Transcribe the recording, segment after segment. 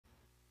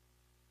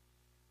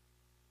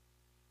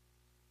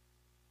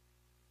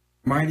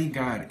Mighty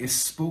God is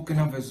spoken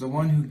of as the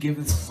one who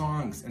giveth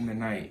songs in the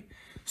night.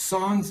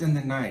 Songs in the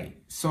night,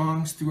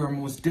 songs through our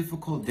most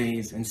difficult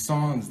days, and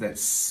songs that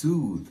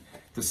soothe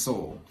the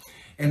soul.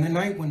 In the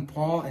night when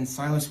Paul and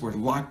Silas were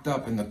locked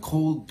up in the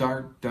cold,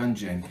 dark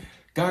dungeon,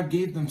 God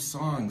gave them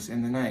songs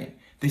in the night.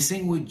 They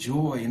sang with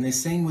joy, and they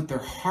sang with their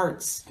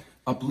hearts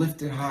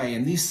uplifted high.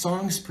 And these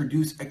songs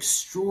produced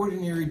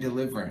extraordinary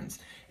deliverance,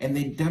 and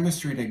they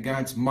demonstrated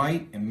God's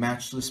might and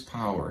matchless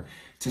power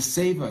to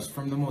save us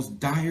from the most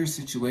dire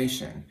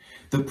situation.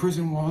 The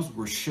prison walls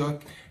were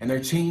shook, and their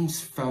chains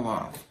fell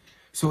off.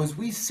 So as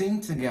we sing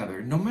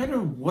together, no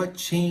matter what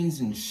chains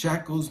and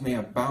shackles may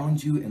have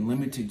bound you and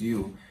limited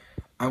you,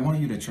 I want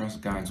you to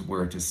trust God's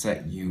word to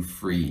set you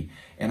free.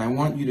 And I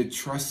want you to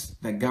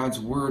trust that God's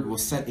word will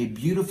set a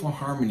beautiful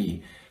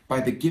harmony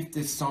by the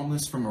gifted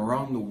psalmists from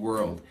around the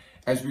world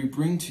as we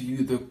bring to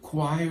you the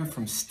choir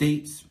from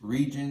states,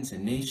 regions,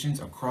 and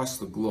nations across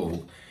the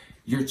globe.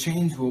 Your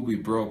chains will be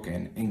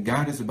broken, and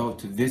God is about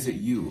to visit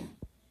you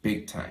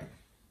big time.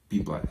 Be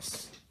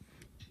blessed.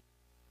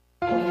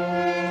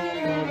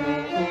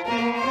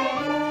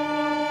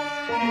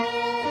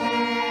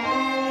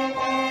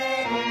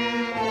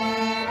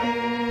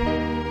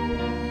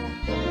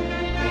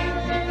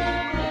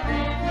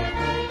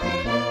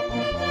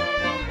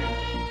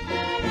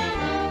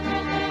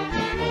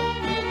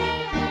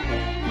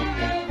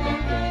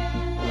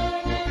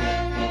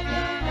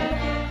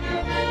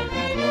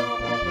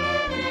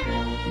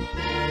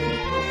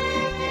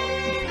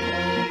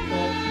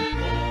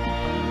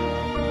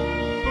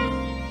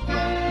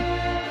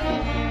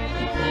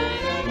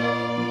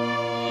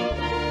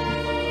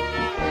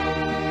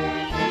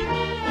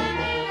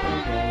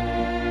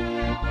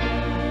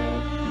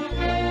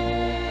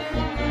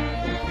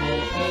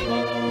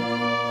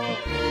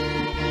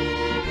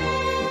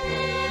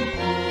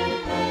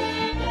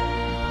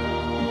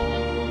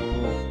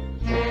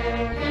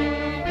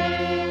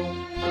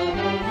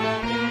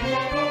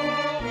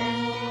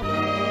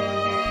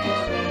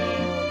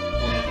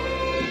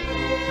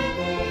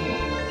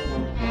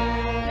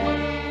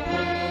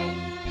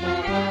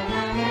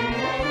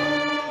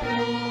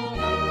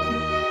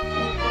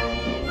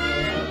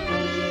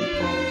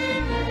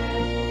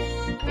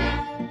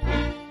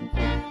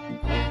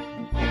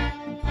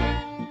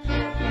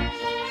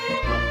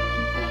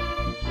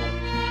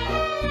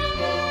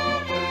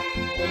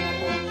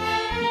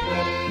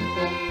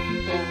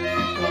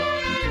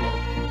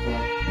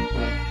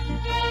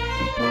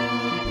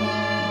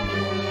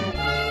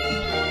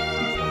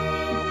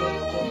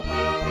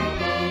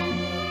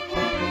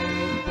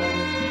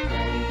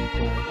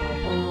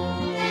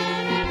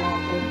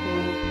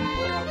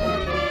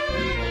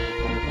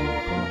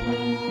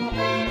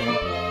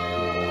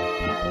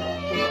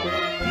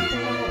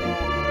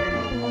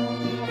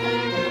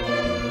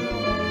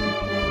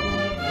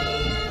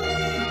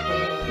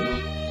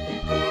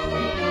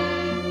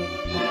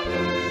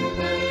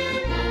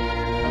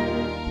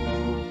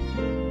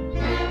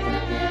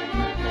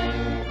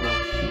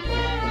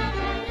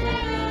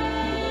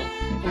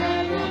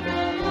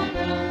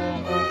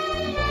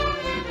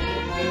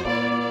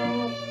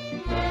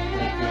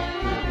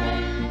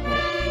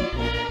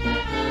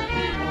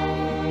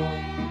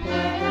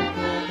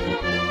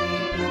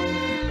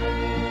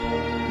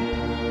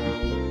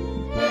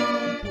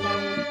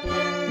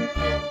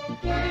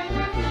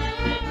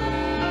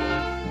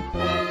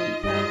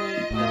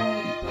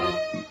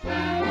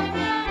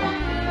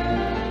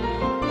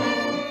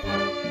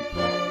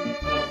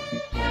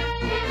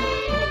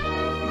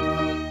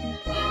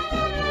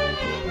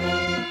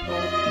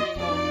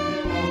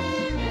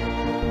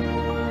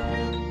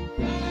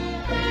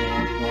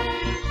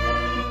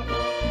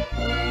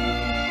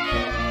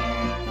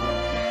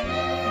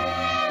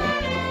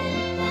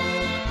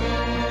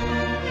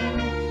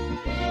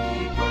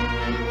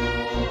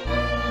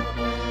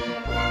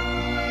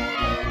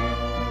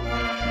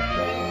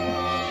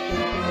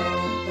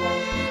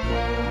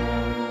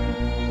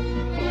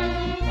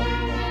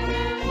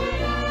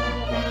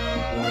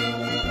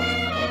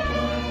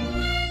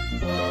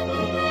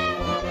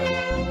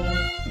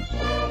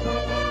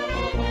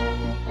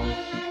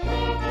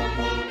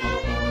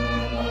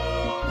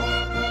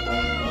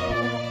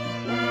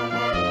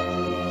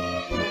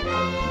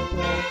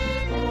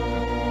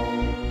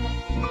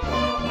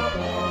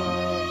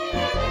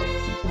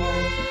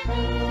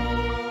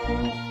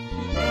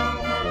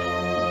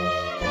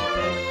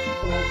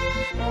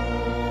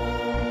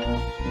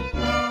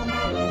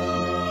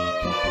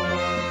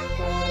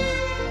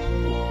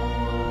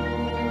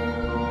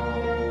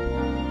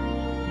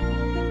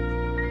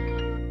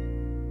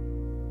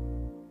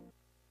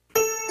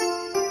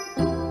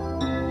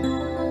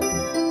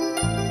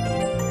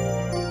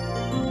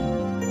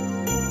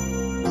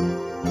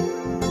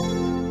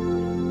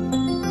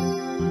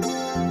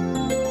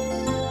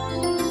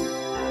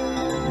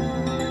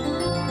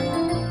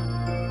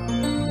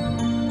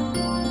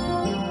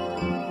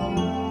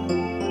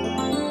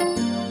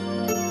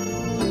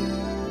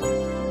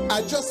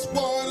 I just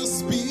want to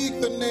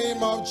speak the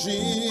name of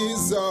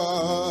Jesus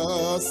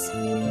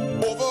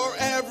over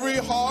every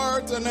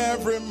heart and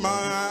every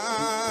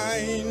mind.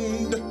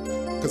 mind.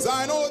 'Cause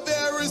I know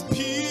there is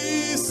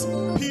peace,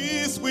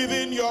 peace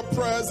within your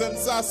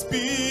presence. I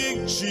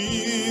speak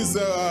Jesus.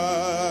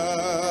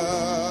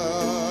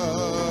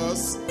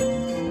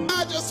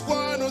 I just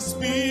want to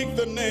speak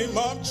the name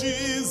of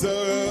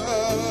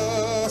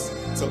Jesus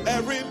till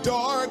every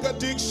dark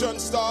addiction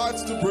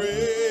starts to break.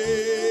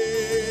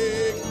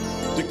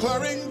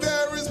 Declaring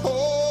there is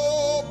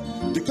hope,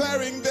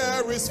 declaring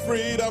there is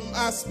freedom.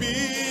 I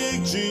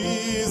speak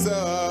Jesus.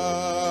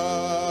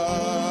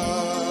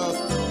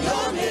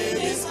 Your name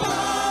is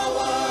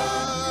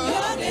power,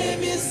 your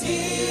name is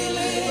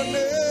healing, your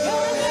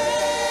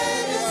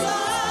name is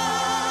life.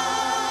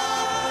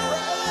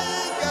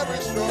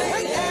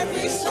 Break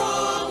every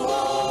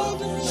stronghold,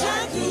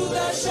 shine through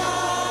the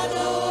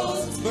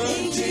shadows,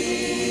 in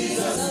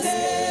Jesus' name.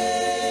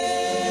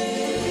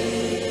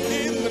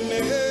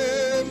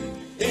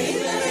 In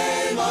the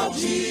name of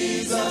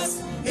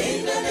Jesus,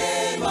 in the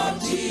name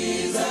of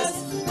Jesus,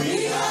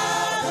 we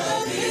have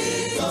the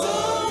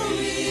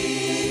victory.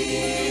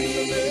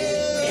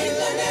 In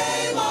the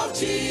name of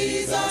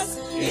Jesus,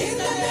 in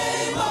the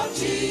name of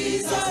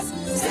Jesus,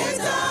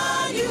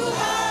 Satan, you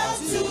have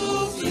to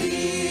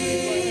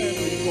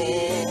flee.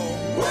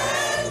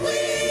 When we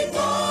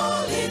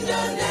call in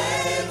the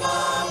name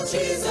of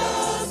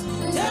Jesus,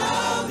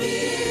 tell me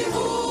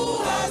who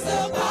has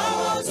the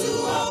power to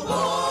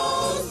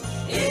oppose.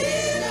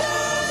 In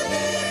the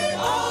name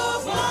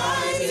of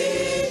mighty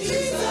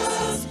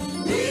Jesus,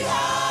 we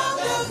have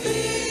the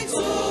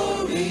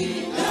victory.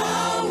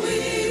 Now we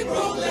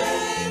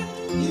proclaim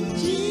in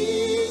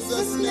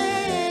Jesus'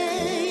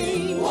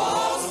 name.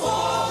 walls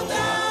fall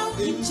down.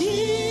 In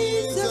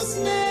Jesus'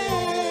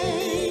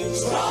 name.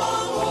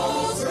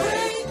 Strongholds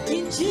break.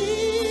 In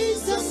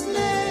Jesus'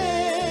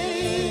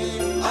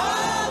 name.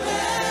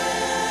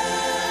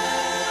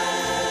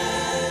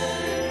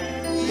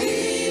 Amen.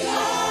 We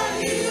are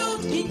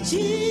healed. In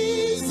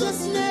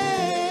Jesus' name.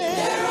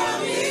 There are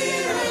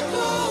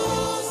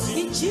miracles.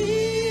 In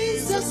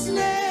Jesus'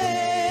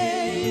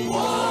 name.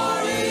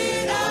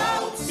 Pouring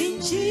out.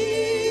 In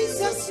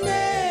Jesus'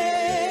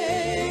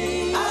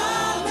 name.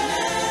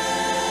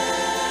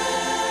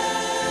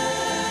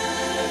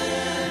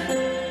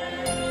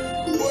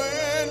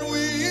 When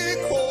we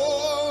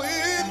call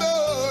in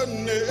the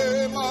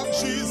name of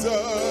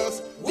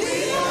Jesus, We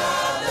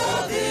have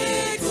the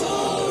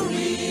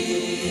victory.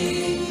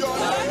 your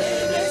Your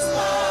name is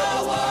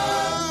power.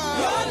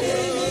 Your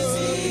name is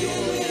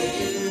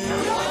healing.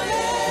 Your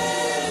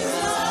name is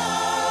life.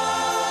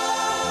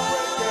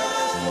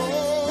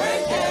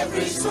 Break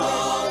every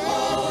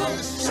stronghold.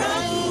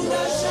 Shine through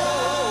the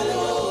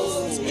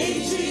shadows. In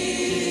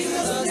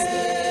Jesus' name.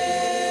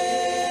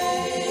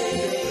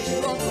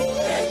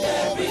 Break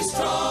every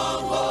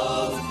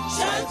stronghold.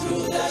 Shine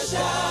through the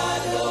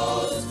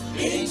shadows.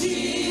 In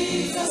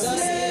Jesus' name.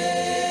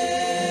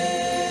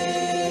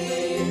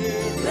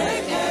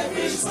 Break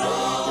every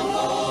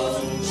stronghold.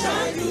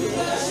 Shine through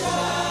the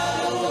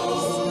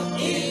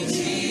shadows. In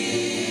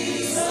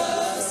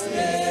Jesus'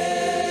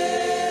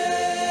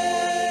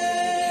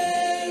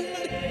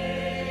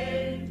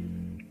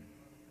 name.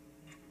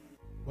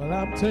 Well,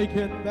 I'm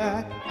taking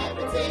back,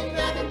 Everything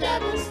that the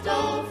devil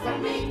stole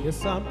from me,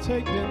 yes, I'm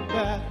taking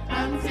back,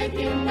 I'm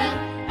taking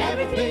back.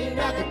 Everything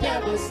that the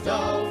devil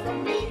stole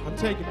from me, I'm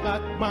taking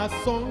back my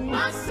song,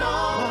 my soul,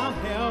 my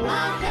health,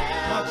 my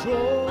health, my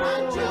joy, my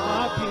joy,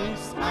 my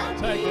peace, my I'm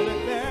taking it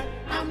peace. back,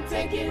 I'm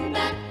taking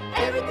back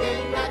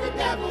everything that the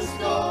devil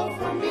stole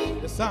from me.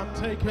 yes, I'm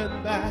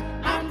taking back,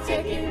 I'm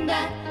taking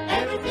back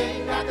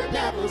everything that the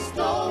devil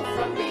stole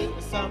from me.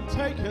 yes, I'm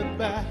taking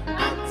back,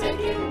 I'm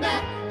taking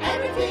back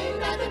everything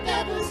that the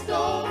devil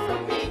stole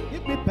from me.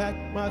 give me back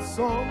my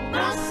song,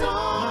 My soul,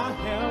 my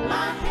health, my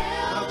my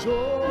health,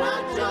 joy,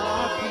 my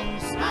joy,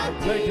 peace, my I'm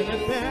taking it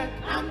peace. back.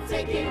 I'm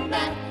taking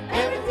back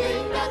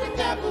everything that the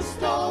devil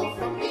stole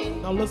from me.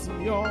 Now listen,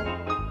 y'all.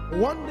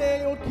 One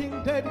day old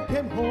King David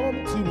came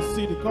home to the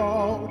city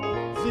called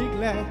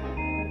Ziklag.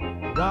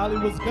 While he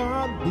was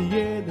gone, the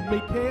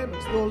enemy came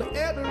and stole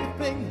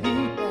everything he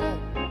had.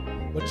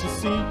 But you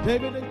see,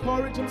 David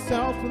encouraged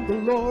himself in the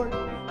Lord,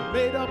 and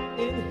made up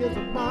in his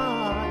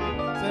mind.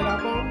 Said,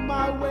 I'm on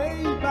my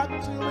way back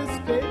to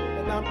escape,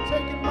 and I'm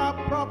taking my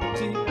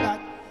property back.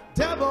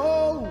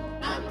 Devil,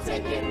 I'm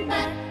taking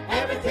back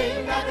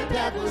everything that the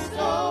devil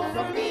stole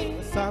from me.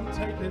 yes, I'm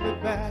taking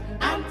it back.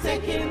 I'm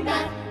taking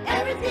back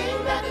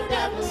everything that the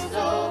devil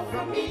stole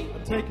from me.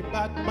 I'm taking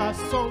back my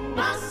song,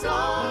 My soul,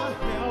 my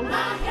health,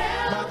 my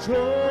health, my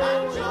joy,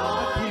 my my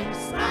joy,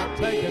 peace, my I'm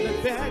taking it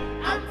peace. back.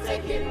 I'm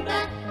taking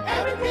back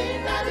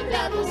everything that the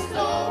devil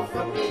stole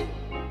from me.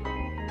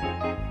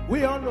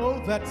 We all know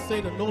that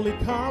Satan only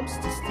comes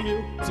to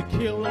steal, to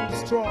kill, and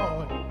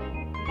destroy.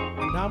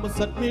 And I must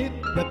admit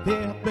that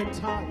there have been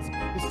times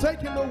he's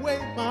taken away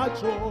my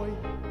joy.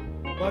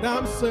 But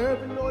I'm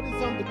serving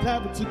orders on the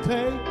devil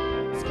today.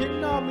 His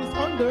kingdom is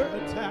under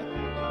attack.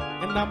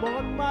 And I'm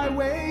on my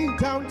way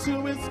down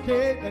to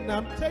escape. And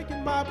I'm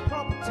taking my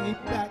property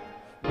back.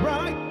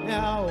 right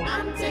now.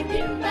 I'm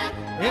taking back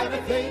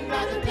everything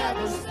that the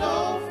devil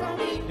stole from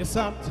me. Yes,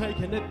 I'm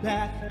taking it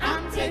back.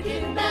 I'm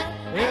taking back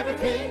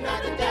everything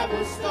that the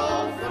devil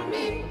stole from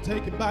me. I'm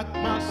taking back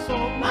my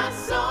song, My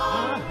soul,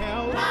 my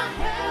health, my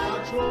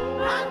health,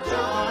 my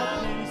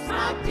joy,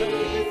 my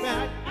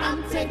peace.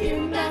 I'm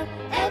taking back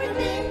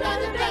everything that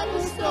the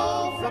devil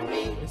stole from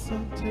me. Yes,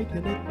 I'm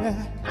taking it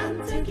back.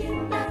 I'm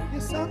taking back.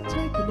 Yes, I'm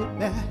taking it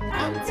back.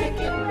 I'm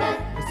taking back.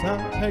 Yes,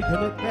 I'm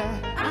taking it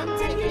back. I'm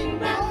taking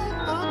back.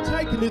 I'm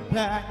taking it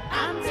back.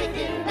 I'm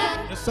taking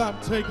back. Yes,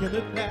 I'm taking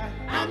it back.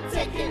 I'm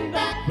taking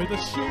back. With a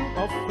shoe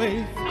of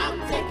faith I'm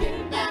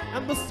taking back.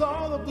 and the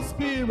sword of the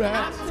Spirit.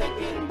 I'm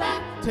taking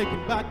back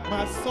Taking back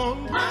my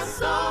song, my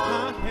soul,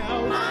 my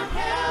health, my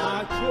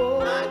health, my joy,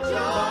 my joy,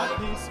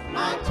 my peace.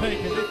 my I'm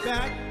taking peace. it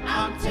back.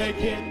 I'm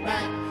taking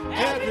back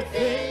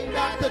everything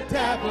that the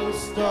devil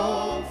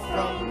stole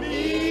from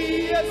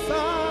me. Yes,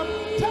 I'm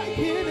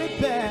taking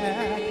it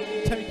back.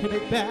 Taking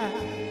it back.